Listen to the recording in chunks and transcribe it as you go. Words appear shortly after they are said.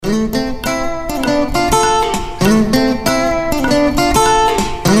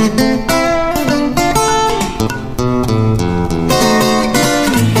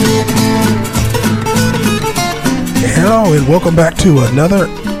and welcome back to another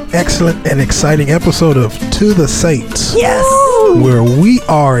excellent and exciting episode of To the Saints. Yes! Where we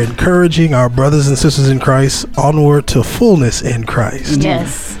are encouraging our brothers and sisters in Christ onward to fullness in Christ.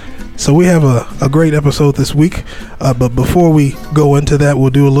 Yes. So we have a great episode this week, but before we go into that,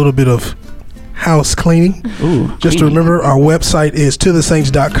 we'll do a little bit of house cleaning. Just to remember, our website is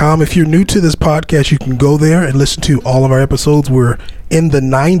tothesaints.com. If you're new to this podcast, you can go there and listen to all of our episodes. We're in the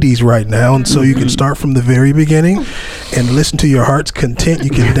 90s right now, and so you can start from the very beginning and listen to your heart's content. You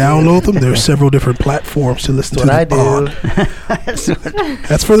can download them. There are several different platforms to listen to them on.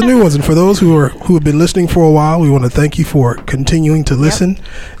 That's for the new ones, and for those who have been listening for a while, we want to thank you for continuing to listen,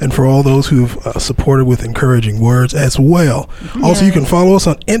 and for all those who've supported with encouraging words as well. Also, you can follow us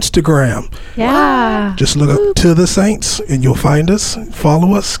on Instagram. Yeah. Just look up To the Saints, and you'll find us.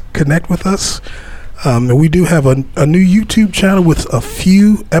 Follow us, connect with us. And we do have a new YouTube channel with a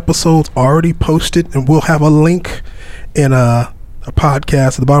few episodes already posted, and we'll have a link in a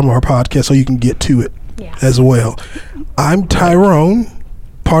podcast at the bottom of our podcast so you can get to it as well. I'm Tyrone,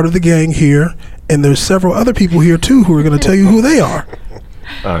 part of the gang here, and there's several other people here too who are going to tell you who they are.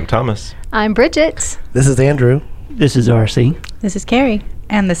 I'm Thomas. I'm Bridget. This is Andrew. This is RC. This is Carrie.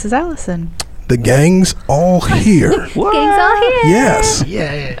 And this is Allison. The gang's all here. Gang's all here. Yes.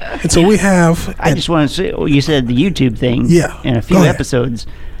 Yeah. And so we have... I just want to say, you said the YouTube thing. Yeah. In a few episodes.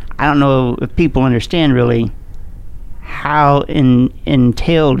 I don't know if people understand really how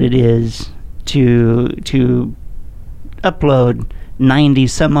entailed it is to upload 90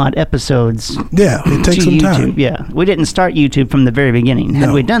 some odd episodes. Yeah, it takes some YouTube. time. Yeah. We didn't start YouTube from the very beginning. Had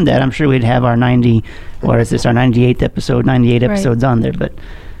No. we done that, I'm sure we'd have our 98th episode, 98 episodes on there, but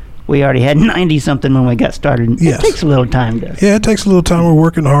we already had 90 something when we got started. Yes. It takes a little time to. Yeah, it takes a little time. We're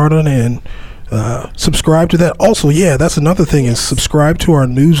working hard on it, and subscribe to that. Also, that's another thing is subscribe to our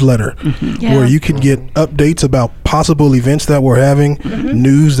newsletter where you can get updates about possible events that we're having,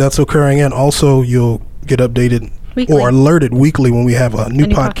 news that's occurring, and also you'll get updated Weekly. or alerted weekly when we have a new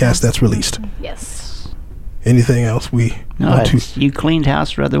podcast that's released. Yes. Anything else we No, want to you cleaned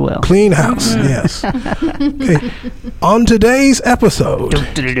house rather well. clean house? Yes. Okay. On today's episode,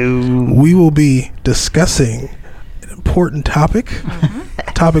 we will be discussing an important topic,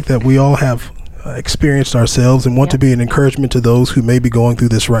 a topic that we all have experienced ourselves and want to be an encouragement to those who may be going through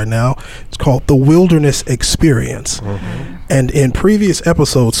this right now. It's called the wilderness experience. And in previous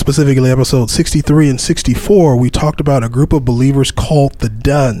episodes, specifically episodes 63 and 64, we talked about a group of believers called the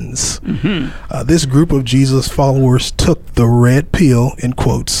Duns. This group of Jesus followers took the red pill, in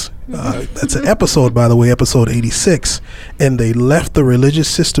quotes. That's an episode, by the way, episode 86. And they left the religious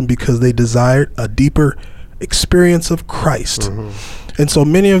system because they desired a deeper experience of Christ. And so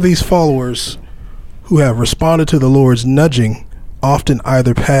many of these followers who have responded to the Lord's nudging often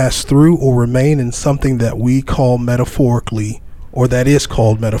either pass through or remain in something that we call metaphorically, or that is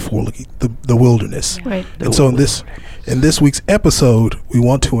called metaphorically, the wilderness. Right. And so in this week's episode, we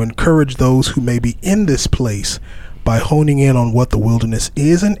want to encourage those who may be in this place by honing in on what the wilderness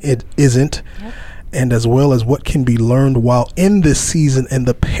is and it isn't, and as well as what can be learned while in this season and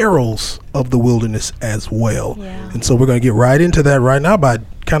the perils of the wilderness as well. And so we're going to get right into that right now by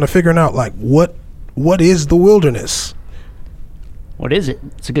kind of figuring out like what is the wilderness? What is it?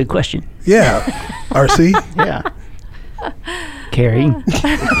 It's a good question. Yeah. RC? Yeah. Carrie?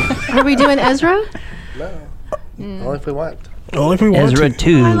 Are we doing Ezra? Only if we want. Only if we want Ezra to.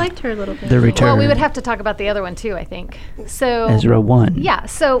 2. I liked her a little bit. The Return. Well, we would have to talk about the other one too, I think. So Ezra 1. Yeah.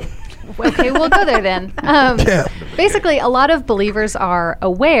 So okay, we'll go there then. Basically, a lot of believers are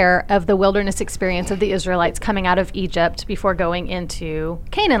aware of the wilderness experience of the Israelites coming out of Egypt before going into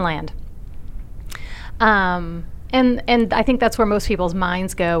Canaan land. And I think that's where most people's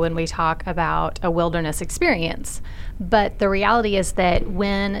minds go when we talk about a wilderness experience. But the reality is that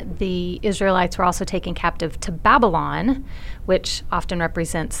when the Israelites were also taken captive to Babylon, which often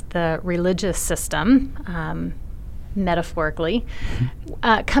represents the religious system, metaphorically,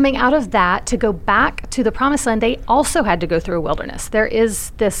 coming out of that to go back to the promised land, they also had to go through a wilderness. There is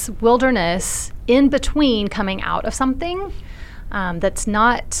this wilderness in between coming out of something that's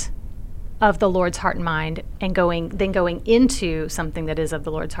not of the Lord's heart and mind, and going into something that is of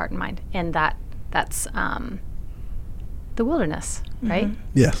the Lord's heart and mind, and that's the wilderness, right?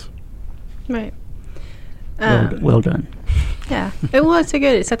 Yes. Right. Well done. Yeah.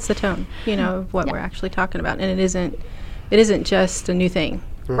 It sets the tone, of what we're actually talking about, and it isn't just a new thing.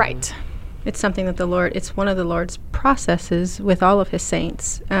 Right. It's something that it's one of the Lord's processes with all of his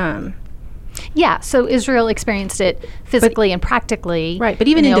saints. Yeah, so Israel experienced it physically and practically. Right, but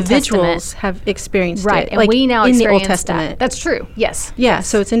even in the Old individuals Testament. have experienced Right, it. and we now in the Old experience Testament. that. That's true, yes. Yeah,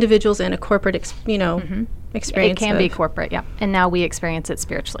 so it's individuals and a corporate, experience. It can be of- corporate, yeah. And now we experience it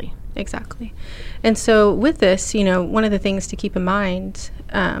spiritually. Exactly. And so with this, one of the things to keep in mind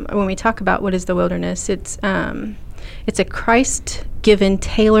when we talk about what is the wilderness, it's a Christ-given,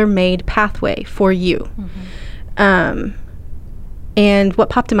 tailor-made pathway for you. And what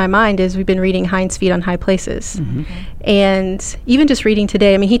popped in my mind is we've been reading Hind's Feet on High Places. And even just reading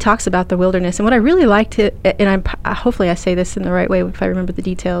today, I mean, he talks about the wilderness. And what I really liked, and hopefully I say this in the right way if I remember the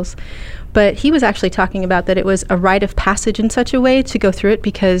details, but he was actually talking about that it was a rite of passage in such a way to go through it,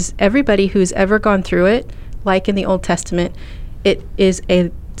 because everybody who's ever gone through it, like in the Old Testament, it is a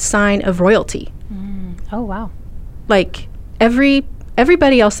sign of royalty. Oh, wow. Like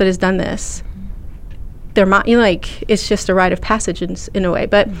everybody else that has done this, it's just a rite of passage in a way.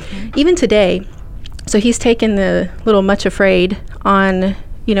 But even today, so he's taken the little Much Afraid on,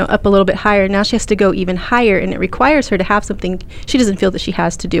 up a little bit higher. Now she has to go even higher, and it requires her to have something. She doesn't feel that she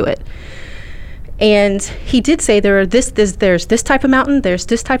has to do it. And he did say there's this type of mountain, there's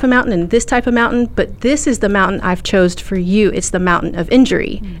this type of mountain, and this type of mountain, but this is the mountain I've chose for you. It's the mountain of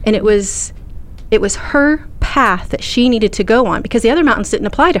injury. And it was her path that she needed to go on, because the other mountains didn't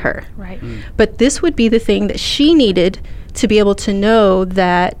apply to her. Right. But this would be the thing that she needed to be able to know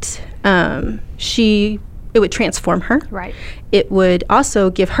that it would transform her. Right. It would also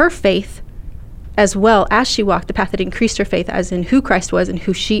give her faith as well as she walked the path. That increased her faith as in who Christ was and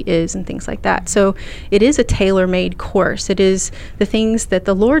who she is and things like that. So it is a tailor-made course. It is the things that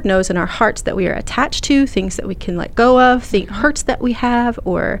the Lord knows in our hearts that we are attached to, things that we can let go of, hurts that we have,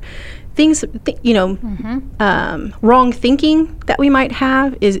 or things, wrong thinking that we might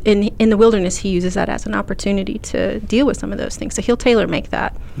have. Is in the wilderness, he uses that as an opportunity to deal with some of those things. So he'll tailor make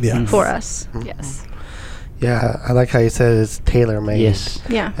that for us. Yes. Yeah, I like how you said it's tailor-made. Yes.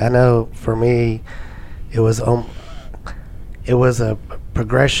 Yeah. I know for me, it was a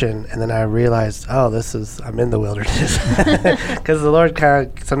progression, and then I realized, I'm in the wilderness. Because the Lord kind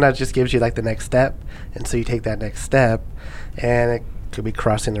of sometimes just gives you like the next step, and so you take that next step, and it could be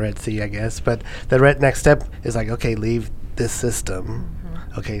crossing the Red Sea, I guess, but the next step is like, okay, leave this system,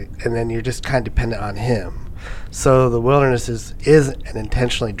 okay, and then you're just kind of dependent on Him. So the wilderness is an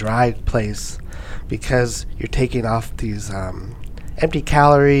intentionally dry place, because you're taking off these empty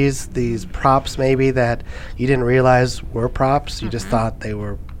calories, these props maybe that you didn't realize were props. You just thought they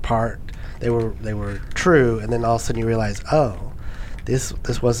were they were true, and then all of a sudden you realize,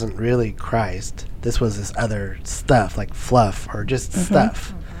 this wasn't really Christ. This was this other stuff, like fluff or just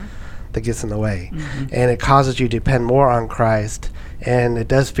stuff that gets in the way. And it causes you to depend more on Christ, and it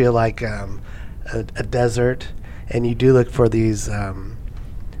does feel like a desert, and you do look for these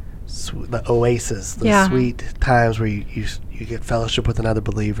the oasis, the sweet times where you get fellowship with another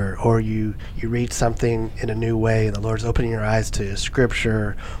believer, or you read something in a new way, and the Lord's opening your eyes to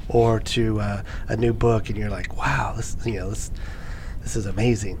Scripture or to a new book, and you're like, wow, this is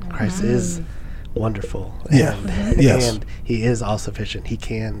amazing. Christ is wonderful, and He is all sufficient. He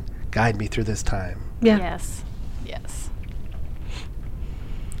can guide me through this time. Yeah. Yes.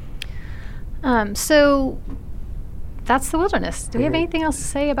 So that's the wilderness. Do we have anything else to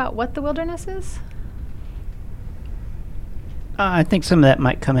say about what the wilderness is? I think some of that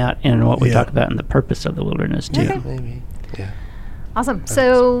might come out in what we talk about in the purpose of the wilderness, too. Okay. Maybe. Yeah. Awesome.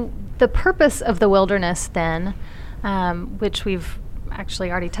 So the purpose of the wilderness then, which we've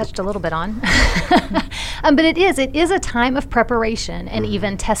actually already touched a little bit on, but it is a time of preparation and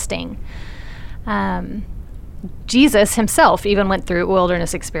even testing. Jesus himself even went through a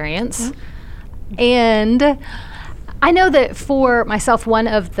wilderness experience. And I know that for myself, one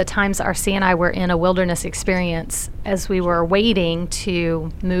of the times RC and I were in a wilderness experience as we were waiting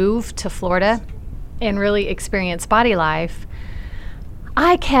to move to Florida and really experience body life,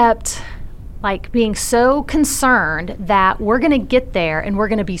 I kept being so concerned that we're going to get there and we're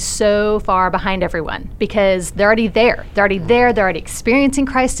going to be so far behind everyone, because they're already there. They're already experiencing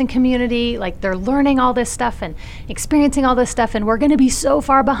Christ in community. They're learning all this stuff and experiencing all this stuff, and we're going to be so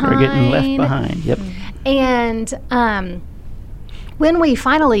far behind. We're getting left behind, yep. And when we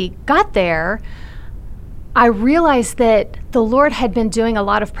finally got there, I realized that the Lord had been doing a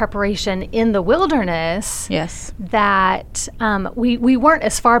lot of preparation in the wilderness. Yes. That we weren't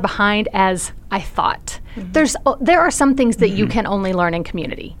as far behind as I thought. There are some things that you can only learn in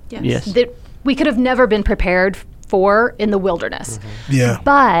community. Yes. That we could have never been prepared for in the wilderness. Yeah.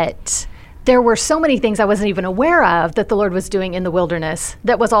 But there were so many things I wasn't even aware of that the Lord was doing in the wilderness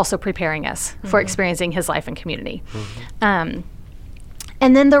that was also preparing us for experiencing His life in community.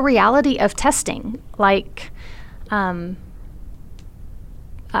 And then the reality of testing, Andrew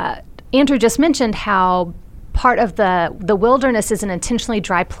just mentioned how part of the wilderness is an intentionally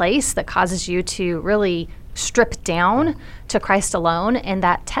dry place that causes you to really strip down to Christ alone. And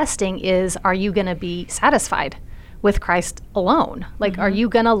that testing is, are you going to be satisfied with Christ alone? Like, are you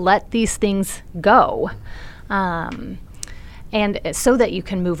going to let these things go? And so that you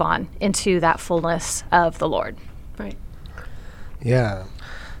can move on into that fullness of the Lord. Right. Yeah,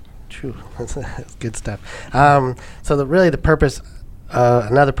 true. That's good stuff. So the purpose,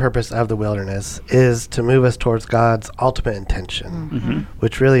 another purpose of the wilderness is to move us towards God's ultimate intention,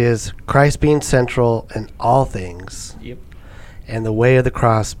 which really is Christ being central in all things, and the way of the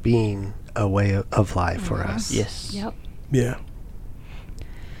cross being a way of life for us. Yes. Yep. Yeah.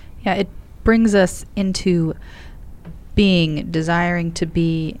 Yeah, it brings us into desiring to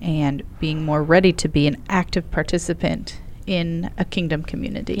be and being more ready to be an active participant in a kingdom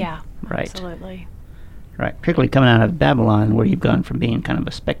community. Yeah. Right. Absolutely. Right. Particularly coming out of Babylon, where you've gone from being kind of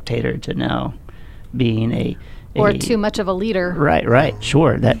a spectator to now being or too much of a leader. Right.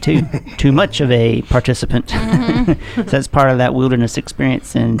 Sure, that too. Too much of a participant. So that's part of that wilderness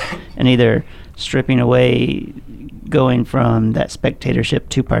experience, and either stripping away, going from that spectatorship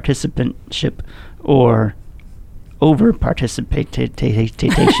to participantship, or over participation.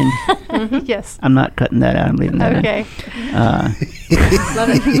 Yes. I'm not cutting that out. I'm leaving that Okay. Love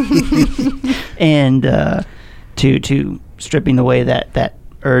it. And to stripping away that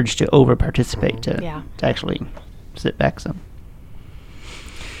urge to over participate, to actually sit back some.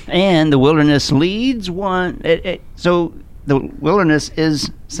 And the wilderness leads one. So the wilderness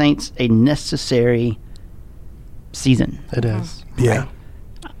is, saints, a necessary season. It is. Yeah.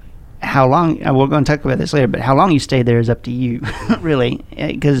 How long, we're going to talk about this later, but how long you stay there is up to you, really.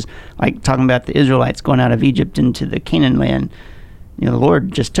 Because, like, talking about the Israelites going out of Egypt into the Canaan land, the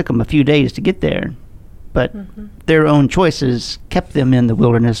Lord just took them a few days to get there. But their own choices kept them in the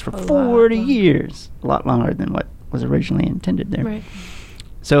wilderness for 40 years. A lot longer than what was originally intended there. Right.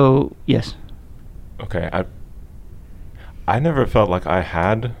 So, yes. Okay, I never felt like I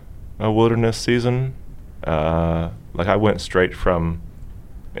had a wilderness season. Like, I went straight from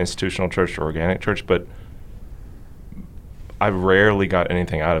institutional church to organic church, but I rarely got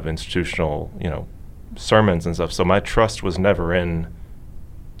anything out of institutional, sermons and stuff. So my trust was never in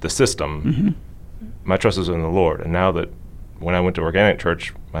the system. My trust was in the Lord. And now that when I went to organic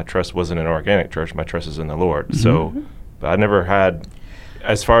church, my trust wasn't in organic church. My trust is in the Lord. So but I never had,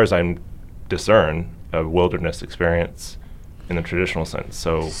 as far as I discern, a wilderness experience in the traditional sense.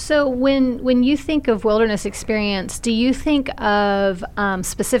 So when you think of wilderness experience, do you think of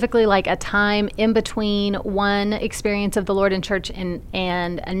specifically like a time in between one experience of the Lord in church and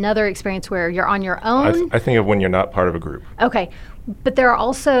another experience where you're on your own? I think of when you're not part of a group. Okay. But there are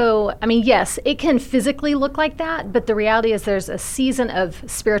also, yes, it can physically look like that, but the reality is there's a season of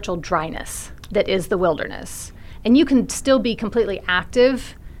spiritual dryness that is the wilderness. And you can still be completely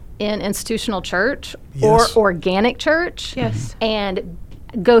active in institutional church or organic church, and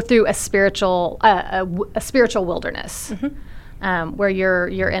go through a spiritual wilderness, where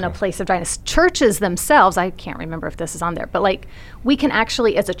you're in a place of dryness. Churches themselves, I can't remember if this is on there, but like we can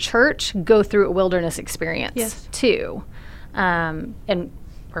actually, as a church, go through a wilderness experience too, and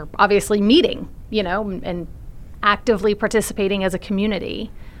we're obviously meeting, and actively participating as a community,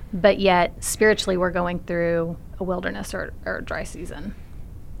 but yet spiritually we're going through a wilderness or a dry season.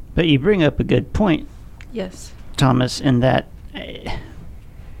 But you bring up a good point, Yes. Thomas, in that,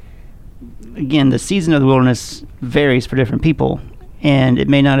 again, the season of the wilderness varies for different people, and it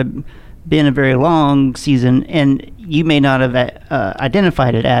may not have been a very long season, and you may not have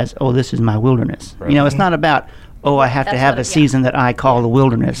identified it as, this is my wilderness. Right. It's not about, I have to have a season that I call the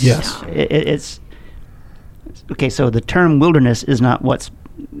wilderness. Yes. It's okay, so the term wilderness is not what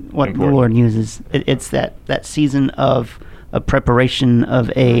Important. the Lord uses. It's that season of a preparation,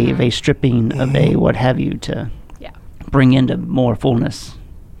 of a stripping, of a what have you, to bring into more fullness.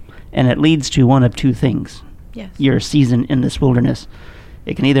 And it leads to one of two things. Yes. Your season in this wilderness.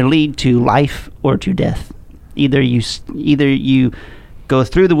 It can either lead to life or to death. Either you go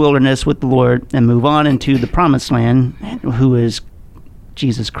through the wilderness with the Lord and move on into the promised land, who is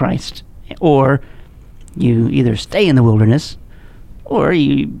Jesus Christ, or you either stay in the wilderness, or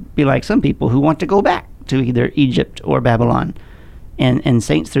you be like some people who want to go back to either Egypt or Babylon. And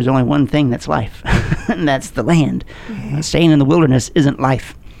saints, there's only one thing that's life, and that's the land. Staying in the wilderness isn't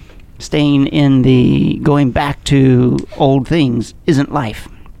life. Going back to old things isn't life.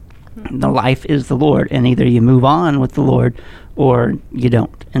 The life is the Lord, and either you move on with the Lord or you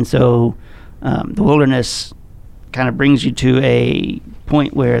don't. And so the wilderness kind of brings you to a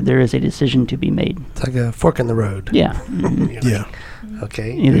point where there is a decision to be made. It's like a fork in the road. Yeah.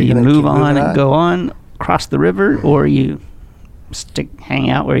 Okay. Either you move on and go on, cross the river, or you hang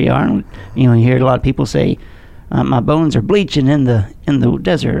out where you are. And, you hear a lot of people say, my bones are bleaching in the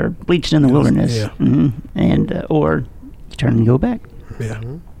desert or bleaching in the wilderness. Yeah. And or you turn and go back. Yeah.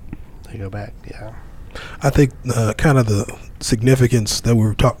 They go back. Yeah. I think kind of the significance that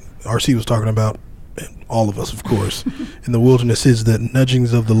RC was talking about, and all of us, of course, in the wilderness is the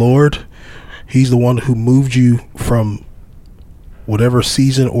nudgings of the Lord. He's the one who moved you from whatever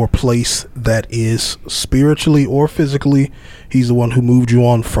season or place that is, spiritually or physically. He's the one who moved you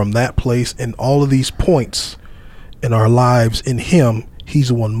on from that place, and all of these points in our lives in Him, He's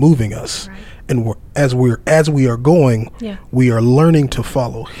the one moving us. Right. And as we are going, we are learning to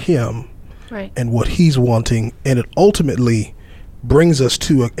follow Him. Right. And what He's wanting, and it ultimately brings us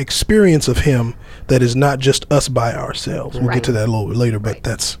to an experience of Him that is not just us by ourselves. We'll get to that a little bit later, but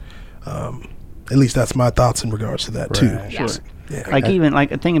that's at least that's my thoughts in regards to that too. Sure. Yeah. Like even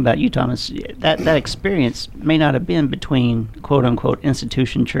like a thing about you, Thomas, that experience may not have been between quote unquote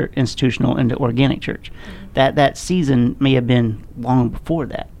institutional and the organic church. That season may have been long before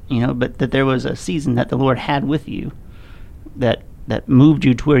that, but that there was a season that the Lord had with you that moved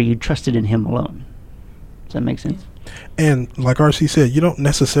you to where you trusted in Him alone. Does that make sense? And like RC said, you don't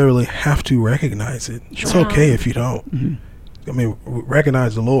necessarily have to recognize it. It's okay if you don't. I mean,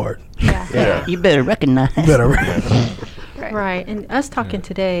 recognize the Lord. Yeah. You better recognize. You better. Right. And us talking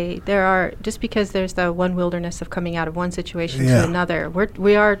today, there are, just because there's the one wilderness of coming out of one situation to another,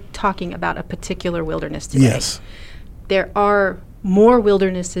 we are talking about a particular wilderness today. Yes. There are more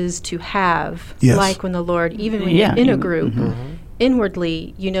wildernesses to have, like when the Lord, even when you're in a group,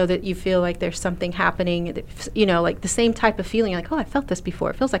 inwardly, that you feel like there's something happening, like the same type of feeling, like, oh, I felt this before.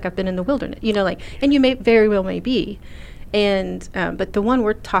 It feels like I've been in the wilderness, and you may very well may be. And, but the one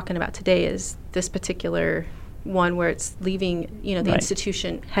we're talking about today is this particular one where it's leaving, the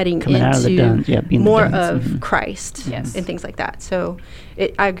institution heading coming into more of Christ and things like that. So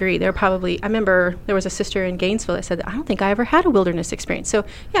I agree. I remember there was a sister in Gainesville that said that I don't think I ever had a wilderness experience. So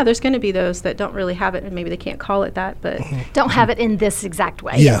there's going to be those that don't really have it, and maybe they can't call it that, but don't have it in this exact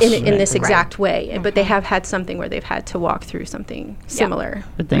way. Yes. in this exact way. But they have had something where they've had to walk through something similar.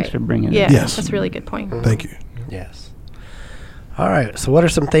 But thanks for bringing it. it. Yes. That's a really good point. Thank you. Yes. All right. So what are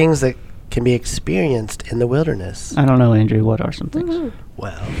some things that can be experienced in the wilderness? I don't know, Andrew. What are some things?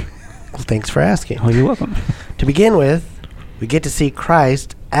 Well, thanks for asking. Oh, you're welcome. To begin with, we get to see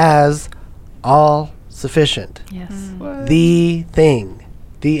Christ as all sufficient. Yes. The thing,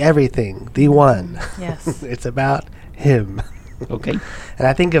 the everything, the one. Yes. It's about Him. Okay. And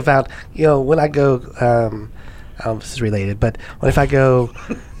I think about, when I go, this is related, but if I go,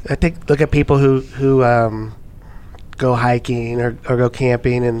 look at people who go hiking or go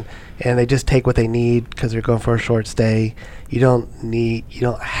camping and they just take what they need because they're going for a short stay. You don't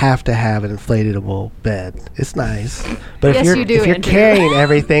have to have an inflatable bed. It's nice, but Yes, you do, if you're Andrew. carrying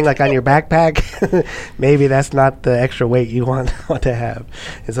everything like on your backpack, maybe that's not the extra weight you want to have.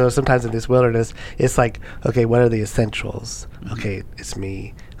 And so sometimes in this wilderness, it's like, okay, what are the essentials? Okay, it's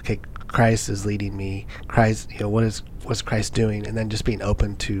me. Okay, Christ is leading me. Christ, what's Christ doing? And then just being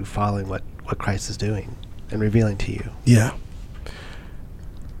open to following what Christ is doing and revealing to you. Yeah.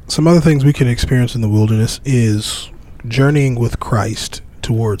 Some other things we can experience in the wilderness is journeying with Christ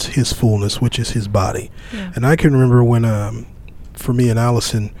towards His fullness, which is His body. Yeah. And I can remember when, for me and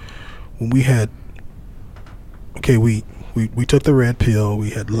Allison, when we had, we took the red pill,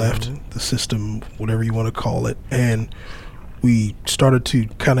 we had left the system, whatever you want to call it, and we started to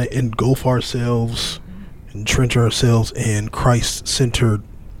kind of engulf ourselves, entrench ourselves in Christ-centered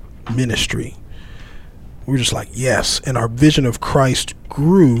ministry. We were just like, yes. And our vision of Christ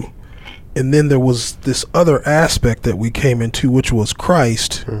grew. And then there was this other aspect that we came into, which was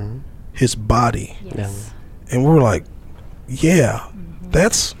Christ, His body. Yes. And we were like,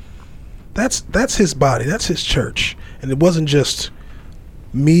 that's His body. That's His church. And it wasn't just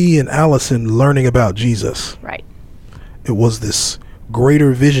me and Allison learning about Jesus. Right. It was this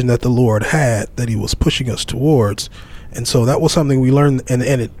greater vision that the Lord had that He was pushing us towards. And so that was something we learned, and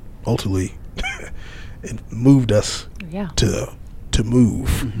it ultimately it moved us to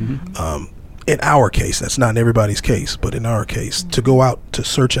move. In our case, that's not in everybody's case, but in our case, to go out, to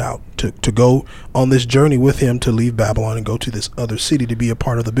search out, to go on this journey with Him, to leave Babylon and go to this other city, to be a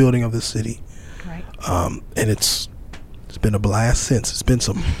part of the building of this city. Right. And it's been a blast since. It's been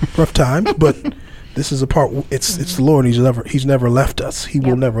some rough times, but this is a part. It's the Lord. He's never left us. He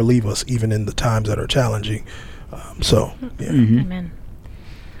will never leave us, even in the times that are challenging. Amen.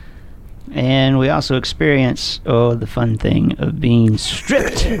 And we also experience, the fun thing of being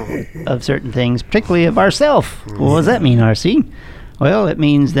stripped of certain things, particularly of ourself. What does that mean, RC? Well, it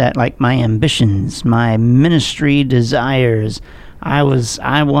means that, like, my ambitions, my ministry desires, I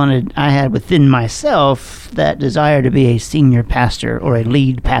had within myself that desire to be a senior pastor or a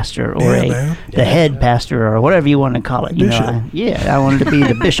lead pastor or the head pastor or whatever you want to call it. Bishop. I wanted to be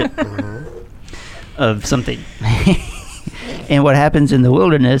the bishop of something. And what happens in the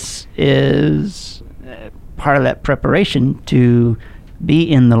wilderness is part of that preparation to be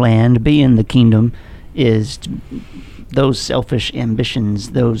in the land, be in the kingdom, is those selfish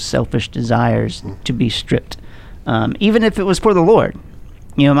ambitions, those selfish desires to be stripped. Even if it was for the Lord.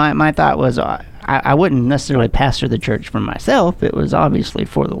 My thought was I wouldn't necessarily pastor the church for myself. It was obviously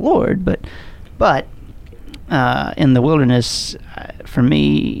for the Lord, but in the wilderness, for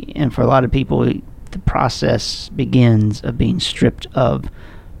me and for a lot of people, the process begins of being stripped of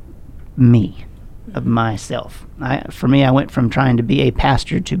me, of myself. For me, I went from trying to be a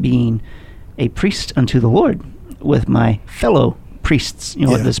pastor to being a priest unto the Lord with my fellow priests,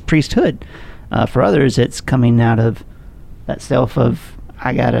 this priesthood. For others, it's coming out of that self of,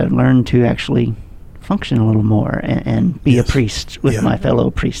 I got to learn to actually function a little more and be a priest with my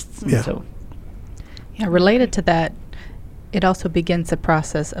fellow priests. Yeah. So, related to that, it also begins the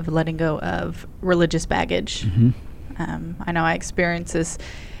process of letting go of religious baggage. I know I experience this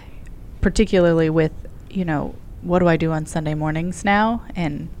particularly with, what do I do on Sunday mornings now?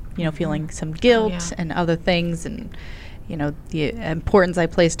 And, feeling some guilt and other things and, the importance I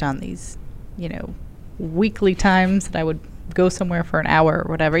placed on these weekly times that I would go somewhere for an hour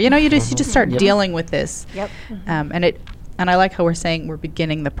or whatever. You just start dealing with this. Yep. And I like how we're saying we're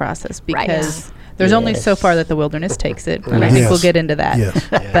beginning the process because there's only so far that the wilderness takes it. And I think we'll get into that. Yes.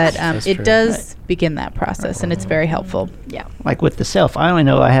 But it does begin that process, and it's very helpful. Yeah. like with the self, I only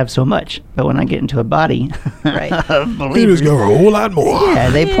know I have so much, but when I get into a body of You believers, just go a whole lot more.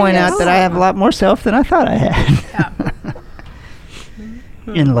 they point out that I have a lot more self than I thought I had.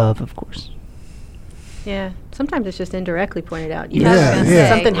 In love, of course. Yeah. Sometimes it's just indirectly pointed out. Somebody-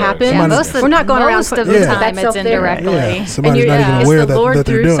 Something happened. Most We're not going around most of putting the Yeah. time that self it's there. indirectly. Yeah. Somebody's not even it's aware the Lord that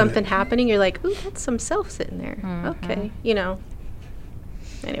they're through doing something it. happening. You're like, ooh, that's some self sitting there. Okay,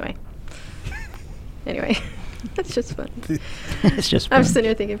 Anyway, that's just fun. It's just I'm fun. sitting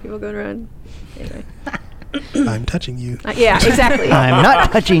here thinking people going around. Anyway, I'm touching you. yeah, exactly. I'm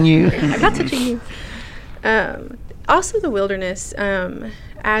not touching you. I'm not touching you. Also, the wilderness.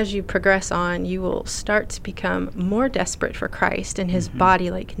 As you progress on, you will start to become more desperate for Christ and His body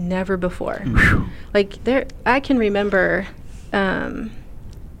like never before. I can remember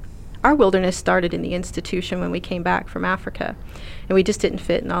our wilderness started in the institution when we came back from Africa, and we just didn't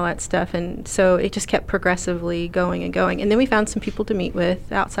fit and all that stuff, and so it just kept progressively going and going. And then we found some people to meet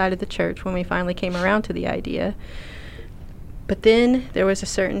with outside of the church when we finally came around to the idea. But then there was a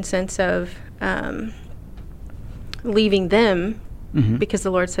certain sense of leaving them. Because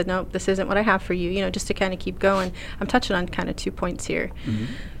the Lord said, no, this isn't what I have for you, just to kind of keep going. I'm touching on kind of 2 points here.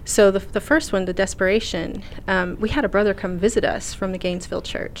 So the first one, the desperation, we had a brother come visit us from the Gainesville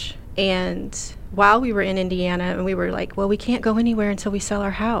church. And while we were in Indiana, and we were like, well, we can't go anywhere until we sell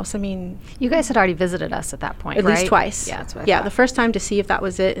our house. I mean, You guys had already visited us at that point, at right? least twice. Yeah, that's what I Yeah, thought. the first time to see if that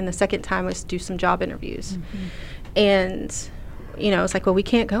was it, and the second time was to do some job interviews. And it's like, well, we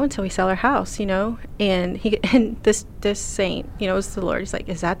can't go until we sell our house, And this saint, it was the Lord. He's like,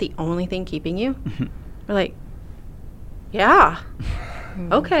 is that the only thing keeping you? We're like, yeah,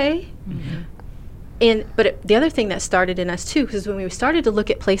 okay. But the other thing that started in us too, because when we started to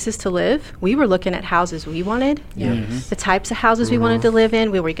look at places to live, we were looking at houses we wanted, the types of houses we wanted to live in.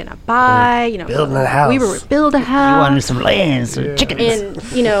 We were going to buy, Building a house. We were build a You house. wanted some land, some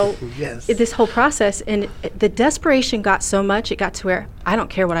chickens. And Yes. this whole process, and the desperation got so much, it got to where I don't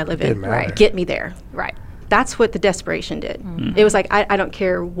care what I live in. Didn't matter. Get me there. Right. That's what the desperation did. It was like, I don't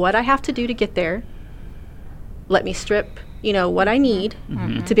care what I have to do to get there. Let me strip, what I need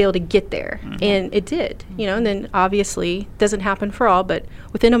to be able to get there. And it did, and then obviously doesn't happen for all, but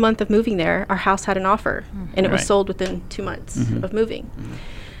within a month of moving there, our house had an offer and it was Right. sold within 2 months of moving.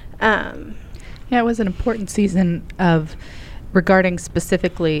 Yeah, it was an important season of regarding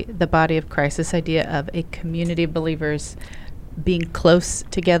specifically the body of Christ, this idea of a community of believers being close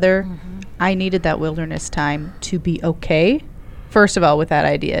together. I needed that wilderness time to be okay, first of all, with that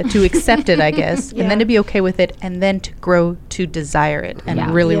idea, to accept it, I guess, and then to be okay with it, and then to grow to desire it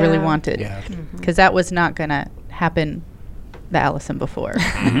and really, really want it. Yeah. Because that was not going to happen the Allison before.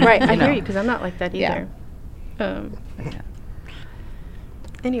 Right, I know. hear you, because I'm not like that Yeah. either.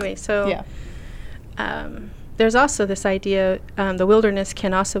 Anyway, so there's also this idea, the wilderness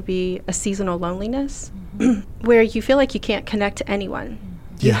can also be a seasonal loneliness where you feel like you can't connect to anyone.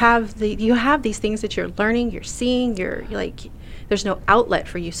 You have these things that you're learning, you're seeing, you're like, there's no outlet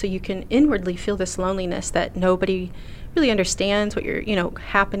for you, so you can inwardly feel this loneliness that nobody really understands what you're,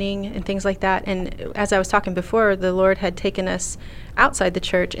 happening and things like that. And as I was talking before, the Lord had taken us outside the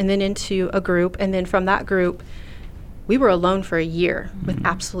church and then into a group, and then from that group, we were alone for a year with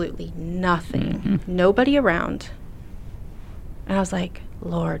absolutely nothing, nobody around. And I was like,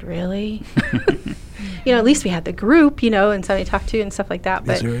 Lord, really? At least we had the group, and somebody to talk to and stuff like that.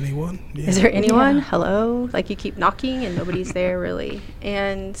 But is there anyone? Yeah. Is there anyone? Yeah. Hello? Like, you keep knocking and nobody's there really.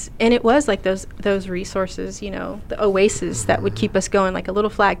 And it was like those resources, the oasis that would keep us going, like a little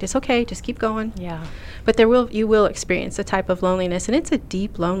flag. It's okay, just keep going. Yeah. But you will experience a type of loneliness, and it's a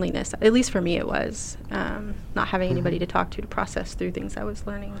deep loneliness. At least for me, it was not having anybody to talk to process through things I was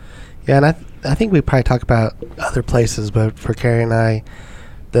learning. Yeah, and I think we probably talk about other places, but for Carrie and I,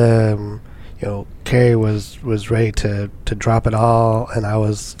 Carrie was ready to drop it all, and I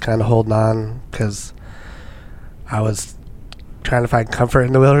was kind of holding on because I was trying to find comfort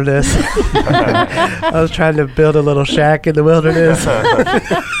in the wilderness. I was trying to build a little shack in the wilderness.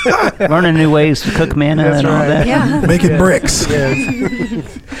 Learning new ways to cook manna and all that. Yeah. Making bricks.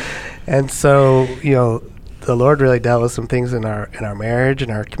 Yes. And so, the Lord really dealt with some things in our marriage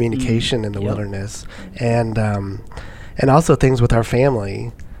and our communication in the wilderness, and also things with our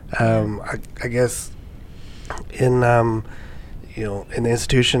family. I guess in in the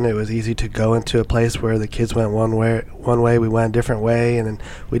institution, it was easy to go into a place where the kids went one way, we went a different way, and then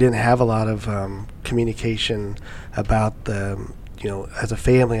we didn't have a lot of communication about as a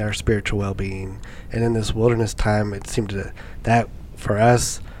family, our spiritual well-being. And in this wilderness time, it seemed that for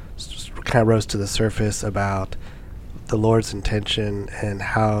us kind of rose to the surface about the Lord's intention and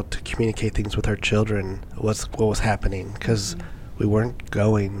how to communicate things with our children, what was happening, because we weren't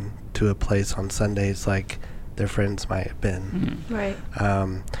going to a place on Sundays like their friends might have been. Right.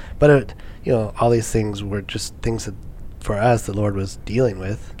 But all these things were just things that for us the Lord was dealing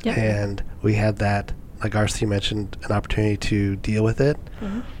with, and we had that, like RC mentioned, an opportunity to deal with it,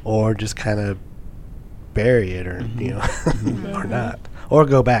 or just kind of bury it, or or not, or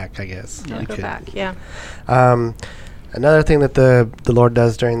go back, I guess. Go back. Yeah. Another thing that the Lord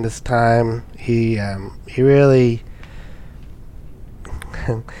does during this time, he really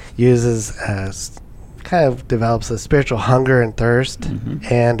uses kind of develops a spiritual hunger and thirst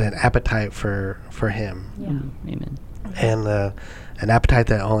and an appetite for him. Yeah. Amen. And an appetite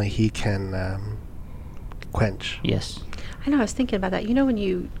that only he can quench. Yes. I know, I was thinking about that. When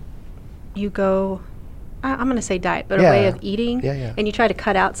you go, I'm going to say diet, but a way of eating, and you try to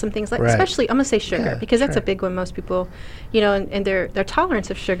cut out some things, like especially, I'm going to say sugar, because that's a big one. Most people, and their tolerance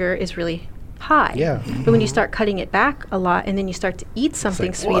of sugar is really high. Yeah. But when you start cutting it back a lot, and then you start to eat something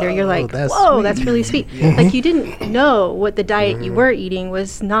like, sweeter, whoa, you're like, that's whoa, sweet. that's really sweet. Like, you didn't know what the diet you were eating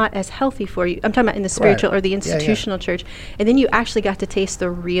was not as healthy for you. I'm talking about in the spiritual or the institutional church. And then you actually got to taste the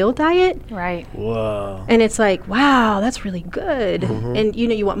real diet. Right. Whoa. And it's like, wow, that's really good. And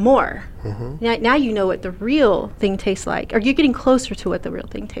you want more. Now you know what the real thing tastes like, or you're getting closer to what the real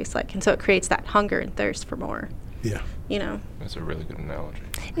thing tastes like. And so it creates that hunger and thirst for more. Yeah. That's a really good analogy.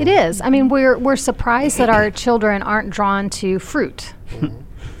 It is. I mean, we're surprised that our children aren't drawn to fruit.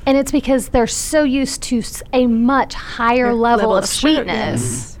 And it's because they're so used to a much higher level of sugar,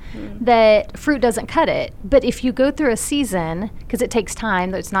 sweetness that fruit doesn't cut it. But if you go through a season, because it takes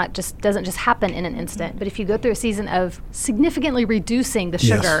time, it's not doesn't just happen in an instant, but if you go through a season of significantally reducing the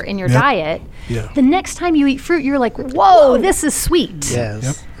sugar in your diet, the next time you eat fruit, you're like, whoa, this is sweet.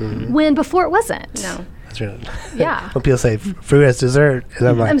 Yes. When before it wasn't. No. That's right. Yeah. When people say fruit as dessert, and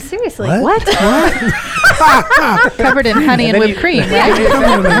I'm like, I'm seriously, what? Covered in honey and whipped cream, right?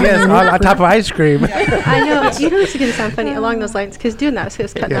 Yes, on top of ice cream. I know. It's going to sound funny along those lines, because doing that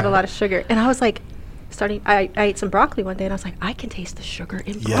was cutting out a lot of sugar. And I was like, I ate some broccoli one day, and I was like, I can taste the sugar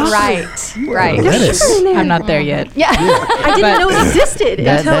in broccoli. Right. There's sugar in there. I'm not there yet. Yeah. I didn't know it existed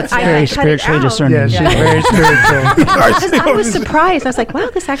until That's I very cut it spiritually out. discerning. Yeah, she's very spiritual. Because I was surprised. I was like, wow,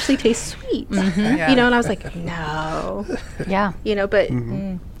 this actually tastes sweet. And I was like, no. Yeah. But...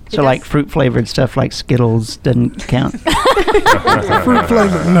 So like fruit flavored stuff like Skittles doesn't count. Fruit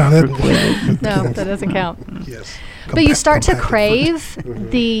flavor. No, No, that doesn't count. Yes. But you start to crave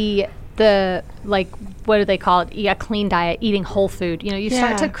the like, what do they call it? Yeah, clean diet, eating whole food. You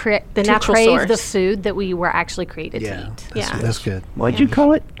start to The natural crave source. the food that we were actually created to eat. That's good. What'd you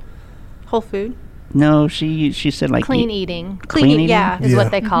call it? Whole food. No, she said like Clean eating Clean eating? Yeah. is Yeah.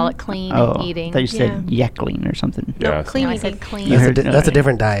 what they call it, clean eating. I thought you said yackling or something. No, Yeah. clean No, I eating. said clean. You heard- That's a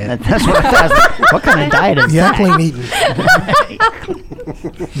different diet. That's what I thought. What kind of diet is Yeah, that? clean eating.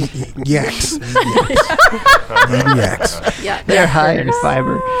 Yaks. Yaks. Yeah. They're high in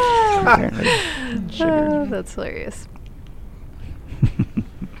fiber. apparently. Oh, that's hilarious.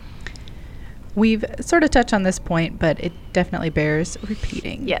 We've sort of touched on this point, but it definitely bears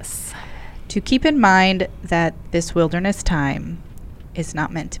repeating. Yes. To keep in mind that this wilderness time is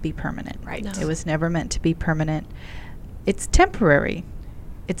not meant to be permanent. Right. No. It was never meant to be permanent. It's temporary.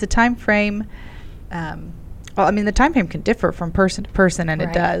 It's a time frame. The time frame can differ from person to person, and Right.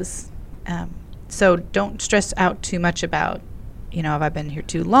 it does. So don't stress out too much about, have I been here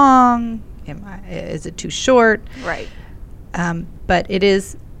too long? Is it too short? Right. But it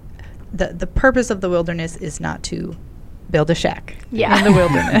is, the purpose of the wilderness is not to build a shack Yeah. in the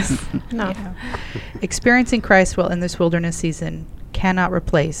wilderness. No. Experiencing Christ while in this wilderness season cannot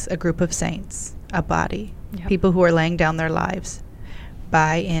replace a group of saints, a body, Yep. people who are laying down their lives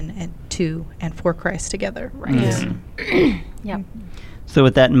by, in, and to, and for Christ together. Right. Yeah. Yep. So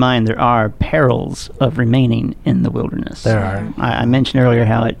with that in mind, there are perils of remaining in the wilderness. There are. I mentioned earlier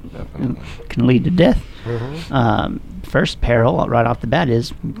how it Definitely. can lead to death. Mhm. First peril right off the bat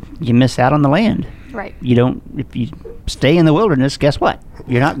is you miss out on the land. Right. You don't, if you stay in the wilderness, guess what?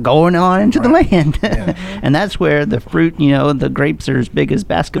 You're not going on into the land. And that's where the fruit, the grapes are as big as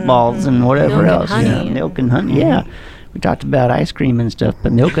basketballs and whatever Milk and else. honey. Milk and honey, yeah. We talked about ice cream and stuff,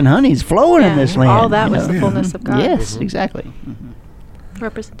 but milk and honey's flowing in this land. All that was the Yeah. fullness of God. Yes, exactly.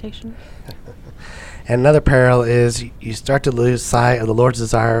 Representation. And another peril is you start to lose sight of the Lord's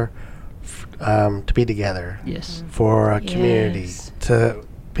desire to be together, Yes. for a community, Yes. to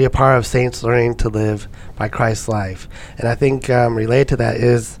be a part of saints learning to live by Christ's life. And I think related to that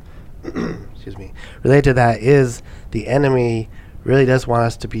is, the enemy really does want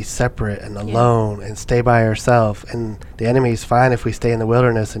us to be separate and alone and stay by ourselves. And the enemy's fine if we stay in the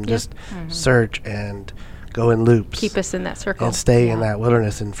wilderness and just search and go in loops. Keep us in that circle. and stay in that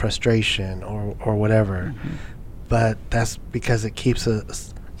wilderness in frustration or whatever. But that's because it keeps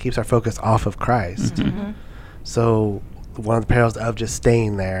our focus off of Christ. So one of the perils of just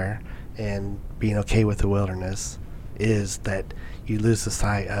staying there and being okay with the wilderness is that you lose the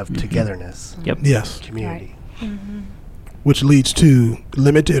sight of togetherness, Yep. Yes. community. Which leads to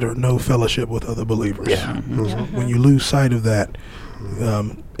limited or no fellowship with other believers. Yeah. When you lose sight of that,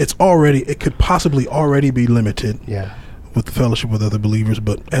 it could possibly already be limited Yeah. with the fellowship with other believers,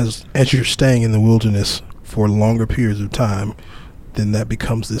 but as you're staying in the wilderness for longer periods of time, then that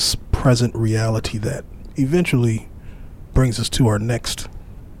becomes this present reality that eventually brings us to our next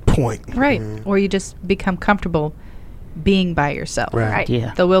point. Right. Or you just become comfortable being by yourself. Right.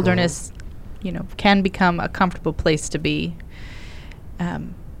 Yeah. The wilderness, can become a comfortable place to be.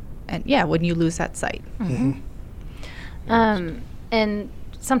 When you lose that sight. And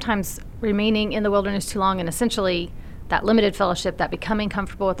sometimes remaining in the wilderness too long and essentially that limited fellowship, that becoming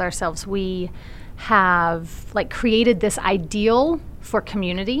comfortable with ourselves, we have created this ideal for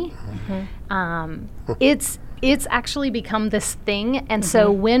community. It's actually become this thing. And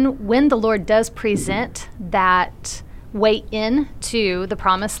so when the Lord does present that way into the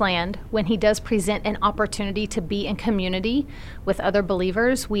promised land, when he does present an opportunity to be in community with other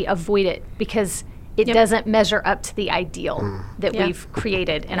believers, we avoid it because it doesn't measure up to the ideal that we've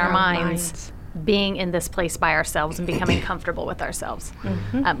created in our minds, being in this place by ourselves and becoming comfortable with ourselves,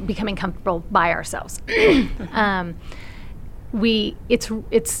 becoming comfortable by ourselves. It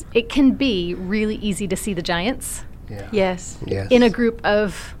can be really easy to see the giants Yeah. Yes. Yes. in a group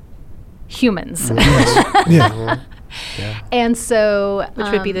of humans. Yeah. And so Which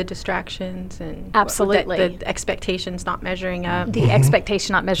would be the distractions and Absolutely. the expectations not measuring up. the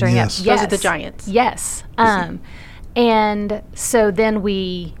expectation not measuring Yes. up. Those are the giants. Yes. And so then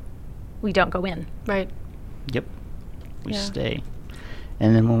we don't go in. Right. Yep. We Yeah. stay.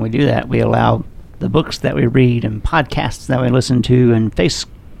 And then when we do that, we allow the books that we read and podcasts that we listen to and Facebook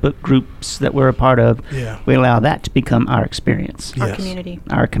groups that we're a part of, Yeah. we allow that to become our experience, Our Yes. community.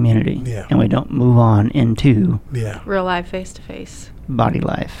 our community. Yeah. And we don't move on into Yeah. Real life, face to face. body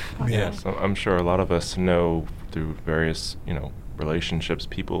life. Yeah. So I'm sure a lot of us know through various, relationships,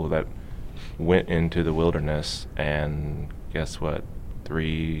 people that went into the wilderness, and guess what?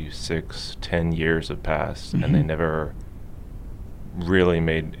 3, 6, 10 years have passed, and they never really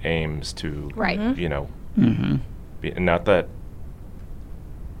made aims to, Right. Mm-hmm. not that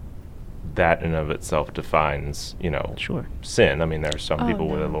that in of itself defines, Sure. sin. I mean, there are some people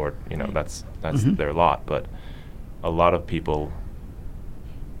with the no. Lord, that's their lot, but a lot of people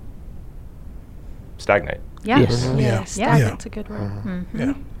stagnate. Yeah. Yes. Yeah. Stagnant's a good word. Mm-hmm.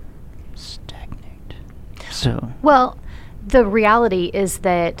 Yeah. Stagnate. So, Well, the reality is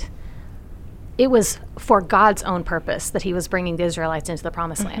that it was for God's own purpose that he was bringing the Israelites into the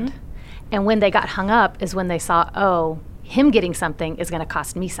promised land. And when they got hung up is when they saw, oh, him getting something is going to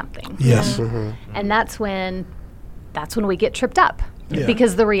cost me something. Yes. And that's when we get tripped up. Yeah.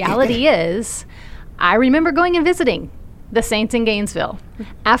 Because the reality is, I remember going and visiting the saints in Gainesville.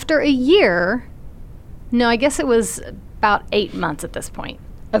 After a year, no, I guess it was about 8 months at this point,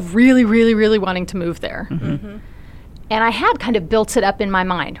 of really, really, really wanting to move there. And I had kind of built it up in my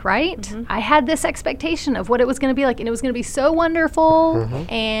mind, right? I had this expectation of what it was going to be like, and it was going to be so wonderful,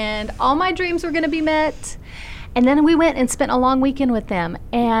 and all my dreams were going to be met. And then we went and spent a long weekend with them.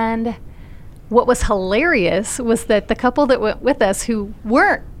 And what was hilarious was that the couple that went with us who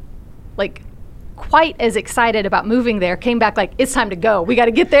weren't like quite as excited about moving there came back like, it's time to go. We got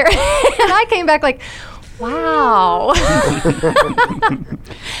to get there. And I came back like, wow.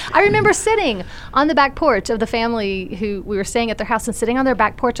 I remember sitting on the back porch of the family who we were staying at their house, and sitting on their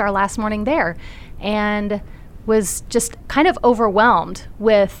back porch our last morning there, and was just kind of overwhelmed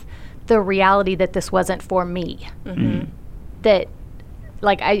with the reality that this wasn't for me. That,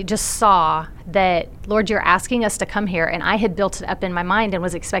 like, I just saw that, Lord, you're asking us to come here, and I had built it up in my mind and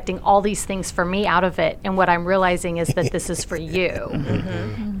was expecting all these things for me out of it, and what I'm realizing is that this is for you.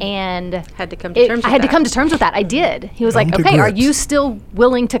 And Had to come to terms with I had to that. come to terms with that. I did. He was Come like, to okay, are grips. you still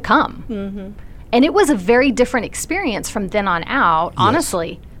willing to come? And it was a very different experience from then on out,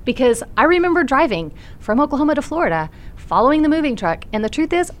 honestly, because I remember driving from Oklahoma to Florida, following the moving truck, and the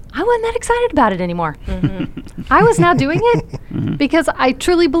truth is, I wasn't that excited about it anymore. I was now doing it because I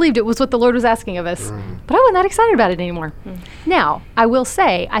truly believed it was what the Lord was asking of us, but I wasn't that excited about it anymore. Now, I will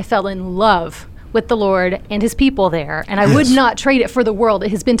say I fell in love with the Lord and his people there, and I would not trade it for the world. It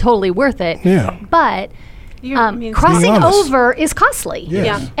has been totally worth it. Yeah. But Being crossing honest. over is costly. Yes.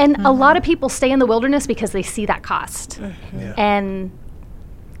 Yeah. And a lot of people stay in the wilderness because they see that cost. Yeah. And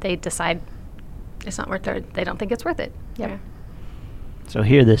they decide It's not worth it. they don't think it's worth it. Yeah. so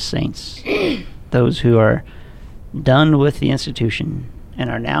hear this, saints. Those who are done with the institution and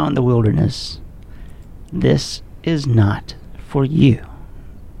are now in the wilderness, this is not for you.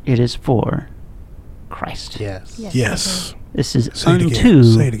 It is for Christ. Yes. Yes. This is Say it unto again.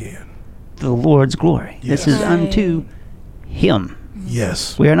 Say it again. the Lord's glory. This is Right. unto Him.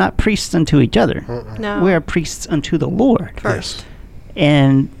 Yes. We are not priests unto each other. No. We are priests unto the Lord. First.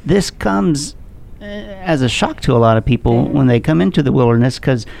 And this comes as a shock to a lot of people when they come into the wilderness,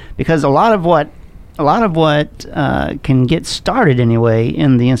 because a lot of what can get started anyway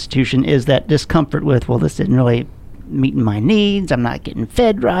in the institution is that discomfort with, well, this didn't really meet my needs. I'm not getting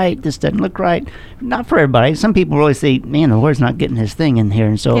fed right. This doesn't look right. Not for everybody. Some people really say, man, the Lord's not getting his thing in here,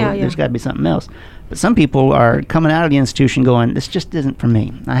 and so there's got to be something else. But some people are coming out of the institution going, this just isn't for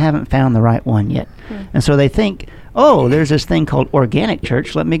me. I haven't found the right one yet. And so they think, oh, there's this thing called organic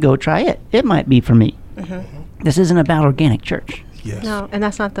church. Let me go try it. It might be for me. This isn't about organic church. Yes. No, and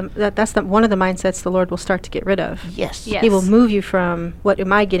that's not that's one of the mindsets the Lord will start to get rid of. Yes. Yes. He will move you from what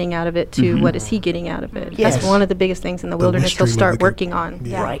am I getting out of it to what is he getting out of it. Yes. That's one of the biggest things in the wilderness mystery he'll of start the working on.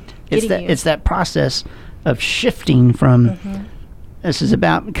 Yeah. Right. It's Getting you. it's that process of shifting from. This is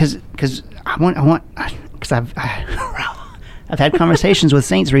about because I've had conversations with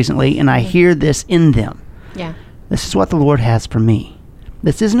saints recently, and I hear this in them. Yeah. This is what the Lord has for me.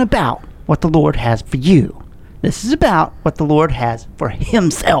 This isn't about what the Lord has for you. This is about what the Lord has for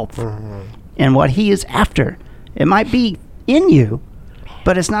himself and what he is after. It might be in you,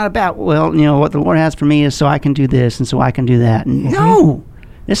 but it's not about, well, what the Lord has for me is so I can do this and so I can do that. No,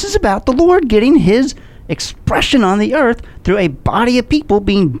 this is about the Lord getting his expression on the earth through a body of people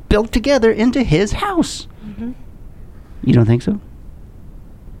being built together into his house. You don't think so?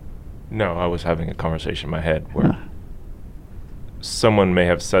 No, I was having a conversation in my head where someone may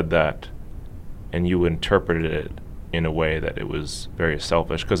have said that, and you interpreted it in a way that it was very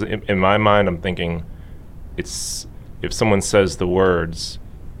selfish. Because in my mind, I'm thinking, it's if someone says the words,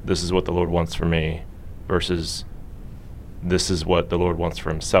 "This is what the Lord wants for me," versus "This is what the Lord wants for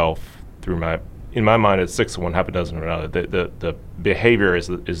Himself," in my mind, it's 6 of one, half a dozen of another. The behavior is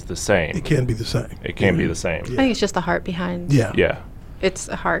the same. It can be the same. It can be the same. I think it's just the heart behind. Yeah. Yeah. It's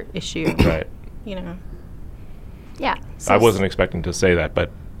a heart issue. Right. Yeah. I wasn't expecting to say that,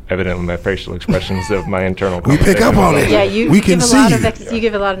 but evidently my facial expressions of my internal We pick up on it. Yeah, you We give can a lot see of you. you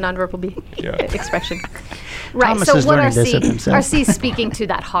give a lot of nonverbal Yeah. expression. Right. Thomas so is what learning this of himself. RC is speaking to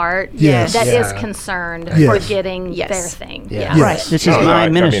that heart Yes. that is Yeah. concerned Yes. for getting Yes. their thing. Yeah. Yes. Right. This is No, my I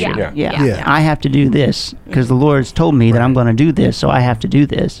mean, ministry. yeah. Yeah. I have to do this because the Lord's told me that I'm going to do this, so I have to do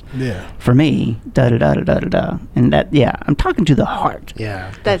this. Yeah. For me, da da da da da da da. And that, yeah, I'm talking to the heart.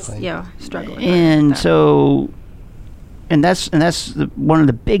 Yeah. That's definitely. struggling. And That. so, and that's one of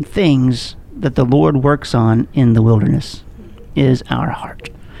the big things that the Lord works on in the wilderness is our heart.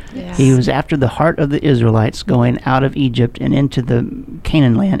 Yes. He was after the heart of the Israelites going out of Egypt and into the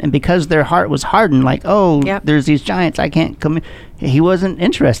Canaan land. And because their heart was hardened, like, oh, Yep. there's these giants, I can't come in. He wasn't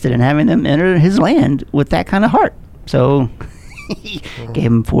interested in having them enter his land with that kind of heart. So he gave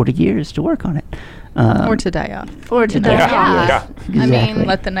them 40 years to work on it. Or to die off. Or to die. Yeah. Yeah. I Exactly. mean,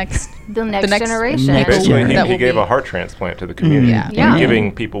 let the next The next next generation. Next Basically, Yeah. he gave a heart transplant to the Mm-hmm. community. Yeah. Yeah.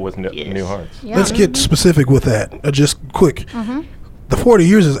 Giving people with Yes. new hearts. Yeah. Let's get specific with that. Just quick. The 40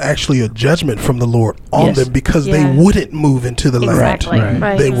 years is actually a judgment from the Lord on Yes. them because Yeah. they wouldn't move into the Exactly. land.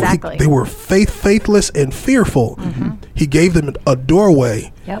 Right. They, Exactly. they were faithless and fearful. He gave them a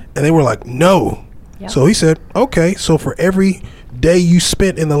doorway, Yep. and they were like, no. Yep. So he said, okay, so for every day you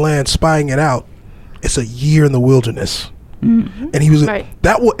spent in the land spying it out, it's a year in the wilderness. And he was Right.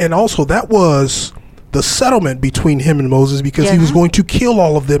 and also that was the settlement between him and Moses because he Yeah. was going to kill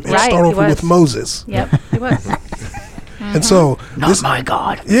all of them and Right, start he over with was. Moses. Yep. It was. And so Not my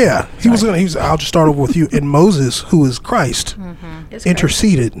God. yeah, he was I'll just start over with you. And Moses, who is Christ, It's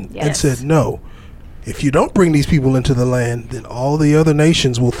interceded and Yes. said, no, if you don't bring these people into the land, then all the other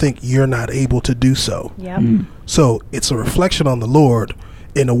nations will think you're not able to do so. Yep. So it's a reflection on the Lord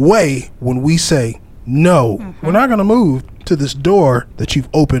in a way when we say, no, we're not going to move to this door that you've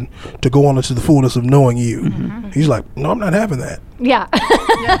opened to go on into the fullness of knowing you. He's like, no, I'm not having that. Yeah.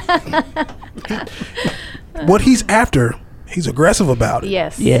 What he's after, he's aggressive about it.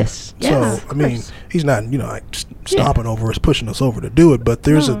 Yes. Yes. So I mean, he's not like stomping over us, pushing us over to do it. But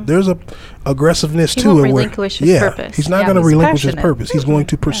there's a aggressiveness He to won't it. Where, relinquish his yeah, purpose. he's not Yeah, going to he's relinquish his passionate. purpose. He's going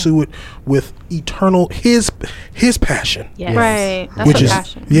to pursue it with eternal his passion, Yes. Right. That's which a is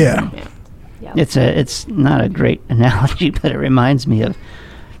passion. yeah, Yep. It's not a great analogy, but it reminds me of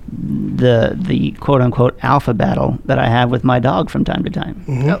the quote unquote alpha battle that I have with my dog from time to time.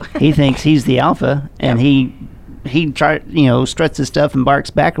 Mm-hmm. He thinks he's the alpha, and he struts his stuff and barks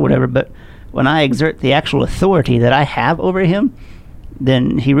back or whatever. But when I exert the actual authority that I have over him,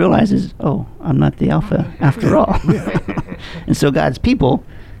 then he realizes, oh, I'm not the alpha after all. And so God's people,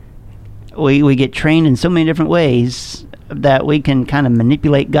 we get trained in so many different ways that we can kind of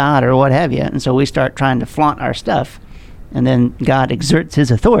manipulate God or what have you. And so we start trying to flaunt our stuff. And then God exerts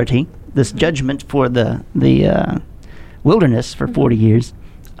his authority, this judgment for the wilderness for 40 years.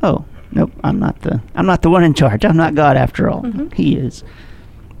 Oh, nope, I'm not the one in charge. I'm not God after all. He is.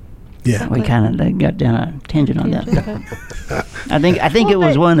 yeah. We kind of got down a tangent on that. I think it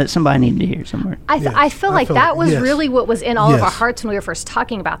was one that somebody needed to hear somewhere. I feel I like feel that like- was yes. really what was in all of our Yes. hearts when we were first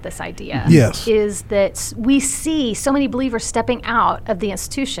talking about this idea. Yes. Is that we see so many believers stepping out of the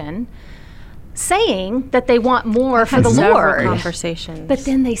institution saying that they want more for Had the several Lord, conversations. but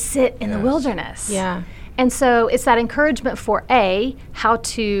then they sit in the wilderness. yeah. And so it's that encouragement for A, how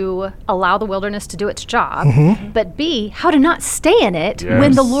to allow the wilderness to do its job, but B, how to not stay in it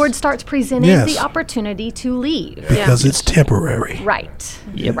when the Yes. Lord starts presenting Yes. the opportunity to leave. Because it's temporary. Right.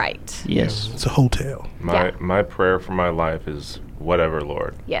 Yep. Right. Yes. It's a hotel. My prayer for my life is whatever,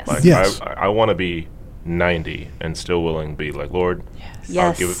 Lord. Yes. Like, Yes. I want to be 90 and still willing to be like, Lord,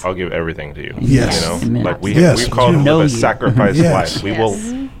 Yes. I'll give everything to you. Yes. You know, Amen. like Yes. we've called To to know live a you. sacrifice Yes. life. We Yes.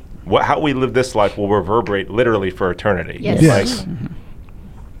 will, how we live this life will reverberate literally for eternity. Yes. Yes.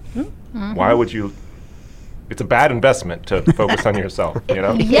 Why would you? It's a bad investment to focus on yourself. You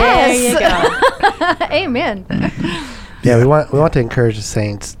know. Yes. Amen. Yeah, we want to encourage the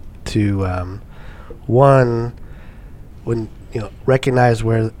saints to one, when recognize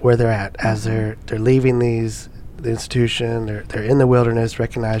where they're at as they're leaving the institution, they're in the wilderness.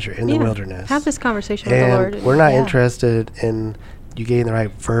 Recognize you're in the wilderness. Have this conversation with the Lord. And we're not Yeah. interested in you getting the right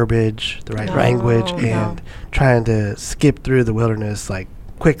verbiage, the right No, language, no. and trying to skip through the wilderness like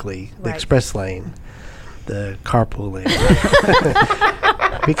quickly, the Right. express lane, the carpool lane.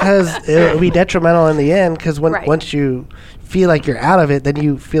 Because it'll be detrimental in the end, because Right. once you feel like you're out of it, then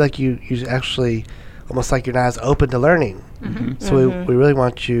you feel like you actually almost like you're not as open to learning. So we really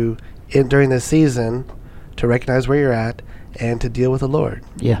want you during this season to recognize where you're at and to deal with the Lord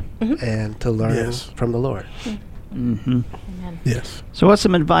Yeah. and to learn Yes. from the Lord. Yes. So what's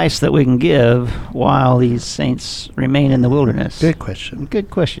some advice that we can give while these saints remain in the wilderness? Good question. Good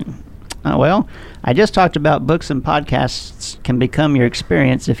question. Well, I just talked about books and podcasts can become your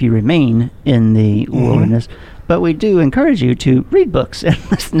experience if you remain in the wilderness. But we do encourage you to read books and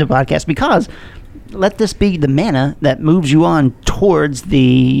listen to podcasts, because let this be the manna that moves you on towards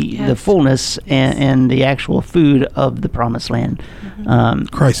the fullness and the actual food of the promised land.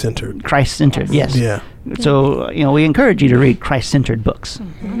 Christ-centered. Christ-centered, yes. Yeah. So, we encourage you to read Christ-centered books.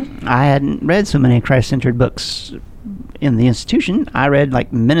 I hadn't read so many Christ-centered books in the institution. I read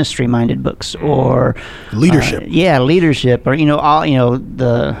like ministry-minded books or leadership. Leadership, or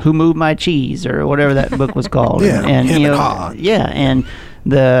the Who Moved My Cheese or whatever that book was called. and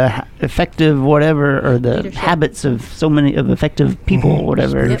the effective whatever, or the leadership. Habits of so many of effective people, or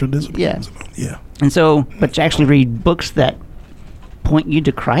whatever. Spiritual disciplines. Yeah. And so, but to actually read books that point you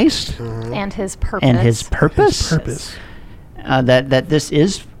to Christ and His purpose. That this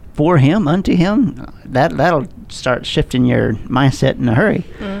is for Him, unto Him. That'll start shifting your mindset in a hurry.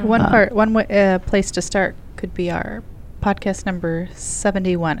 One place to start could be our podcast number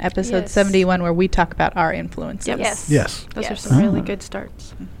 71, episode 71, where we talk about our influences. Yes. Those are some really good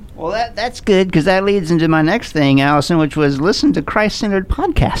starts. Well, that's good, because that leads into my next thing, Allison, which was listen to Christ-centered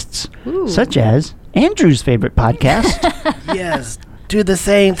podcasts, such as Andrew's favorite podcast. Yes. Do the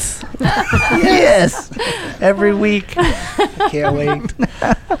Saints. Yes. Every week. Can't wait.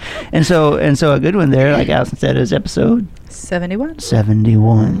 And so a good one there, like Allison said, is episode 71.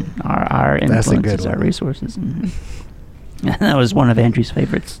 Our influences, our resources. That was one of Andrew's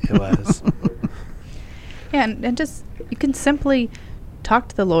favorites. It was. And just, you can simply talk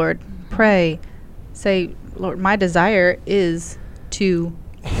to the Lord, pray, say, Lord, my desire is to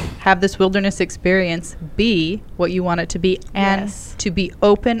have this wilderness experience be what you want it to be, and to be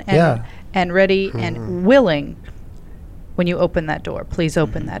open and ready and willing when you open that door. Please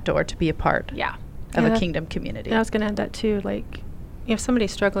open that door to be a part of a kingdom community. And I was going to add that too, like, if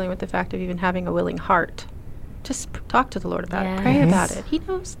somebody's struggling with the fact of even having a willing heart, just talk to the Lord about it. Pray about it. He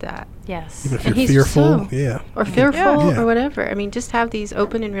knows that. Yes. Even if you're fearful, or fearful or whatever. I mean, just have these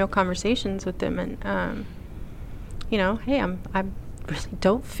open and real conversations with them, and hey, I really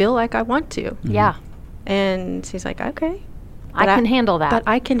don't feel like I want to. Yeah. And he's like, okay, I can handle that. But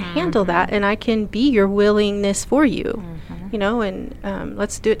I can handle that, and I can be your willingness for you. And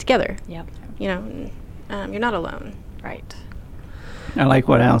let's do it together. Yep. You're not alone. Right. I like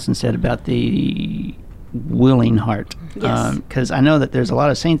what Allison said about the willing heart. Yes. Because I know that there's a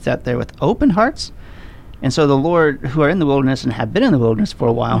lot of saints out there with open hearts, and so the Lord, who are in the wilderness and have been in the wilderness for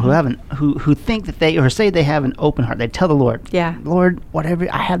a while, who think that they, or say they have an open heart, they tell the Lord, Lord,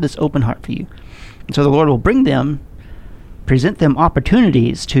 whatever, I have this open heart for you. And so the Lord will bring them, present them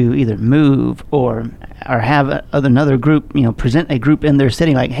opportunities to either move or have another group, present a group in their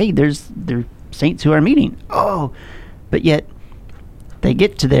setting, like, hey, there's saints who are meeting. But yet they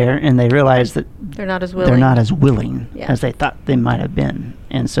get to there and they realize that they're not as willing as they thought they might have been.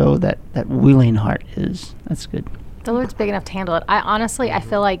 And so that willing heart that's good. The Lord's big enough to handle it. I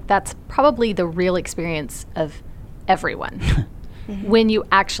feel like that's probably the real experience of everyone. When you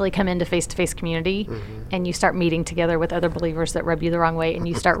actually come into face-to-face community and you start meeting together with other believers that rub you the wrong way, and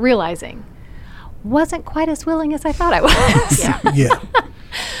you start realizing, wasn't quite as willing as I thought I was. Yeah.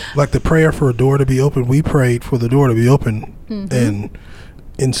 Like the prayer for a door to be open, we prayed for the door to be open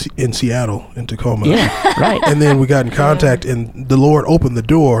in Seattle, in Tacoma. Yeah, right. And then we got in contact, and the Lord opened the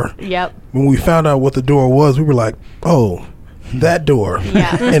door. Yep. When we found out what the door was, we were like, oh, that door.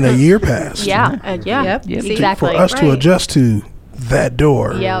 And a year passed. Yep. Exactly. For us to adjust to that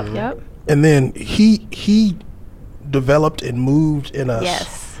door. Yep. And then he developed and moved in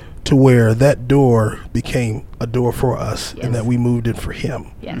us to where that door became a door for us, and that we moved in for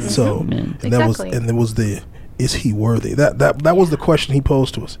him. Yes. So and there was the, is he worthy? That was the question he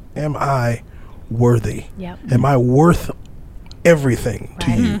posed to us. Am I worthy? Yep. Am I worth everything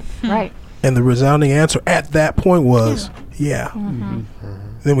to you? Right. And the resounding answer at that point was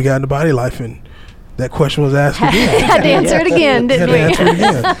Then we got into body life, and that question was asked again. Had to answer it again, didn't we?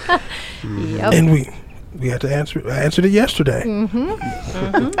 Yep. And we had to answer. I answered it yesterday.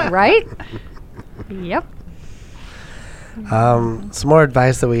 Right? Yep. Some more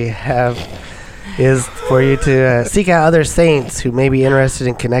advice that we have is for you to seek out other saints who may be interested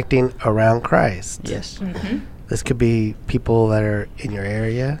in connecting around Christ. Yes. This could be people that are in your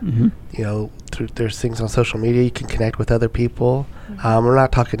area. There's things on social media you can connect with other people. We're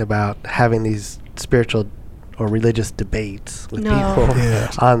not talking about having these spiritual or religious debates with people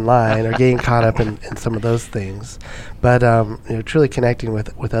online or getting caught up in some of those things, but truly connecting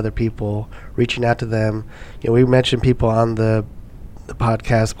with other people, reaching out to them. We mentioned people on the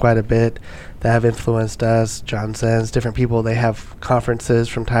podcast quite a bit that have influenced us. John Zen's, different people, they have conferences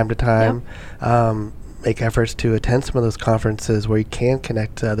from time to time. Make efforts to attend some of those conferences where you can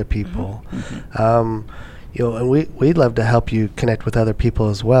connect to other people. You know, and we'd love to help you connect with other people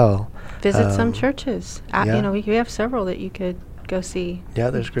as well. Visit some churches. You know, we have several that you could go see. Yeah,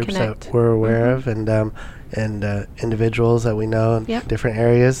 there's groups connect. that we're aware of, and individuals that we know in different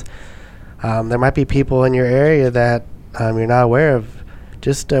areas. There might be people in your area that you're not aware of.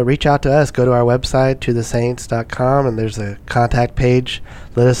 Just reach out to us. Go to our website, tothesaints.com, and there's a contact page.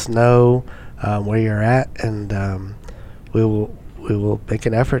 Let us know where you're at, and we will make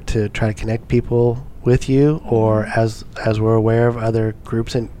an effort to try to connect people with you, or as we're aware of other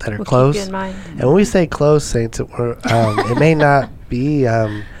groups that are close. Keep you in mind. And when we say close, Saints, it may not be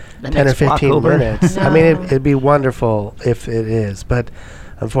 10 or 15 minutes. No. I mean, it'd be wonderful if it is, but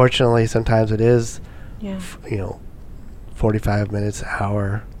unfortunately, sometimes it is. Yeah. 45 minutes,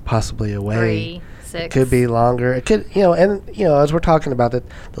 hour, possibly away. 3, 6. It could be longer. It could, as we're talking about it,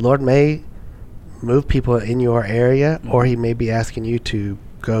 the Lord may move people in your area, or He may be asking you to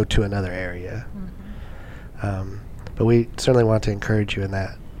go to another area. But we certainly want to encourage you in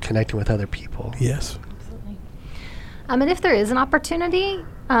that, connecting with other people. Yes. Absolutely. And if there is an opportunity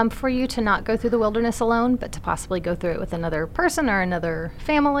for you to not go through the wilderness alone, but to possibly go through it with another person or another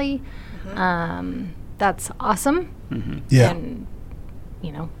family, that's awesome. Yeah. And,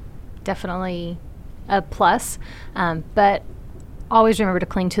 definitely a plus. But always remember to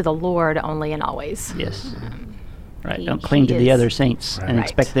cling to the Lord only and always. Yes. Right. He- Don't cling he to the is- other saints and Right.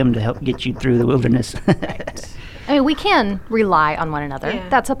 expect them to help get you through the wilderness. I mean, we can rely on one another. Yeah.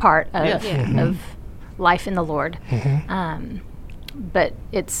 That's a part of, Yeah. of life in the Lord. But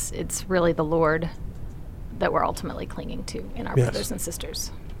it's really the Lord that we're ultimately clinging to in our Yes. brothers and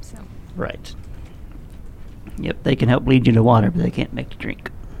sisters. So, Right. Yep. They can help lead you to water, but they can't make you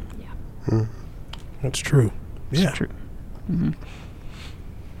drink. That's true. It's Yeah. true.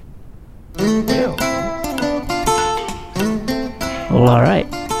 Well, all right.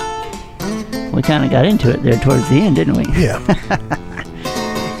 We kind of got into it there towards the end, didn't we? Yeah.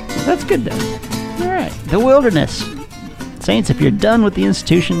 That's good, though. All right. The wilderness. Saints, if you're done with the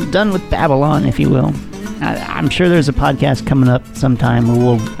institution, done with Babylon, if you will, I'm sure there's a podcast coming up sometime where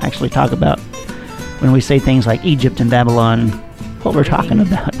we'll actually talk about, when we say things like Egypt and Babylon, what we're talking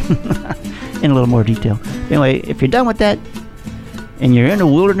about in a little more detail. Anyway, if you're done with that and you're in a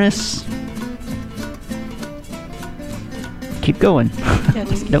wilderness, keep going.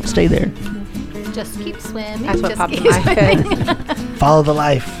 Don't stay there. just keep swimming. That's what just popped in keep my swimming. head. Follow the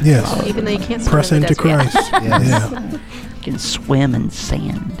life. Yes. Even though you can't swim Press in the into desert. Christ. Yes. Yeah. You can swim in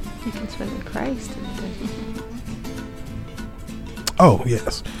sand. You can swim in Christ. Oh,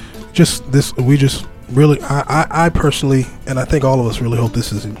 yes. Just this, we just really, I personally, and I think all of us really hope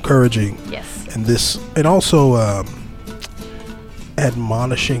this is encouraging. Yes. And this, and also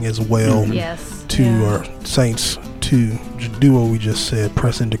admonishing as well Yes. to our saints to do what we just said,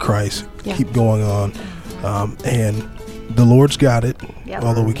 press into Christ, Yeah. keep going on. And the Lord's got it, Yep.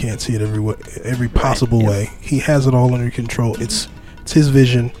 although we can't see it every possible way. He has it all under control. It's His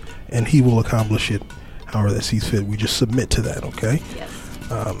vision, and He will accomplish it however that sees fit. We just submit to that, okay? Yes.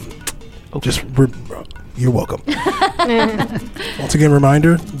 You're welcome. Once again,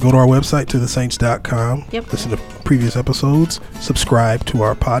 reminder, go to our website, tothesaints.com. Yep. Listen to previous episodes. Subscribe to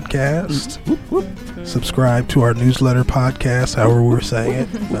our podcast. Subscribe to our newsletter podcast, however we're saying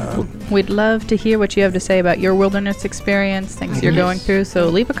it. We'd love to hear what you have to say about your wilderness experience, things you're going through, so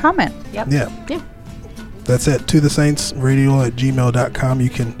leave a comment. Yep. Yeah. Yeah. That's at tothesaintsradio@gmail.com. You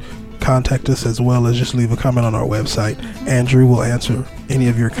can contact us as well as just leave a comment on our website. Andrew will answer any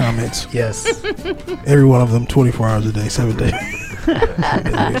of your comments. Yes. Every one of them, 24 hours a day, 7 days.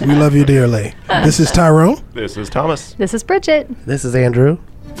 We love you dearly. This is Tyrone. This is Thomas. This is Bridget. This is Andrew.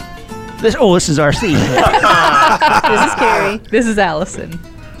 This is RC. This is Carrie. This is Allison.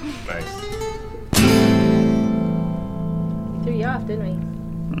 Nice. Threw you off, didn't we?